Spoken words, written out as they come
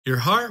Your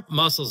heart,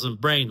 muscles,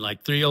 and brain,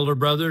 like three older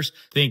brothers,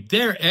 think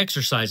their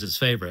exercise is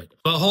favorite.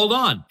 But hold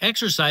on,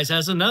 exercise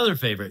has another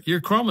favorite,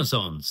 your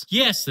chromosomes.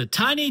 Yes, the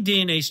tiny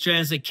DNA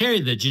strands that carry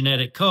the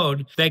genetic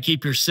code that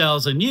keep your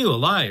cells and you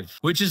alive,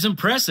 which is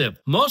impressive.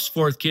 Most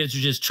fourth kids are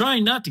just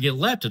trying not to get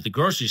left at the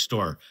grocery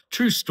store.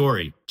 True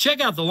story.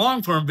 Check out the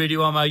long-form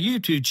video on my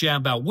YouTube channel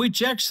about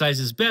which exercise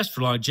is best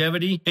for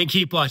longevity, and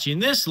keep watching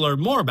this to learn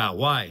more about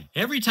why.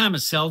 Every time a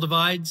cell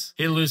divides,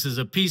 it loses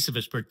a piece of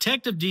its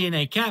protective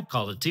DNA cap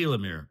called a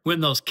telomere.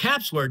 When those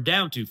caps wear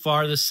down too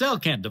far, the cell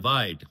can't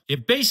divide.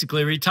 It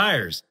basically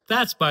retires.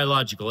 That's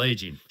biological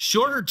aging.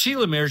 Shorter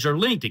telomeres are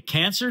linked to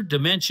cancer,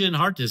 dementia, and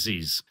heart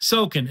disease.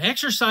 So can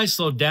exercise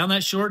slow down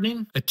that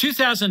shortening? A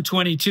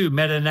 2022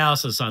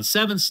 meta-analysis on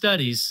 7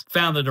 studies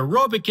found that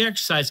aerobic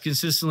exercise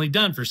consistently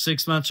done for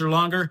 6 months or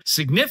longer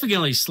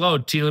significantly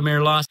slowed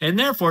telomere loss and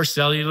therefore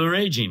cellular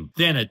aging.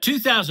 Then a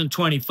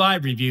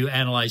 2025 review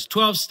analyzed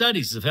 12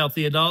 studies of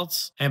healthy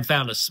adults and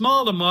found a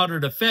small to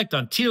moderate effect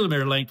on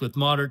telomere length with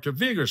moderate to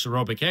vigorous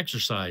aerobic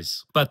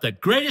exercise. But the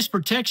greatest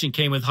protection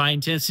came with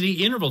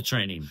high-intensity interval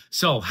training.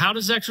 So how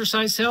does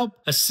exercise help?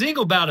 A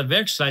single bout of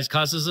exercise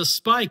causes a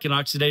spike in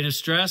oxidative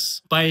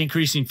stress by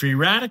increasing free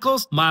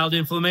radicals, mild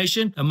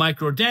inflammation, and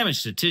micro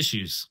damage to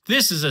tissues.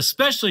 This is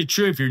especially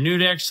true if you're new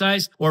to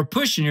exercise or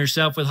pushing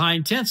yourself with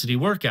high-intensity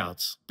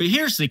workouts. But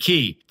here's the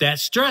key. That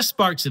stress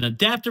sparks an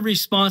adaptive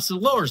response that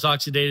lowers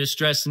oxidative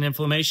stress and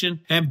inflammation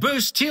and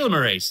boosts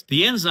telomerase,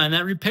 the enzyme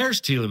that repairs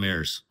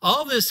telomeres.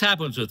 All this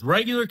happens with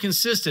regular,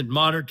 consistent,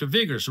 moderate to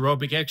vigorous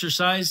aerobic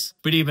exercise,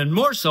 but even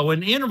more so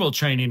when interval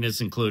training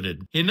is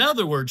included. In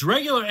other words,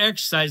 regular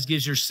exercise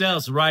gives your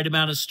cells the right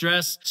amount of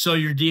stress so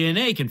your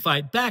DNA can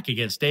fight back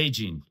against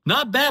aging.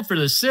 Not bad for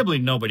the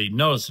sibling nobody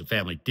knows at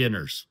family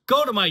dinners.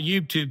 Go to my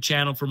YouTube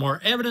channel for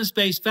more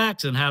evidence-based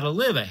facts on how to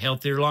live a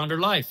healthier, longer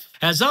life.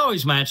 As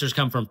always, my answers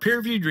come from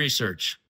peer-reviewed research.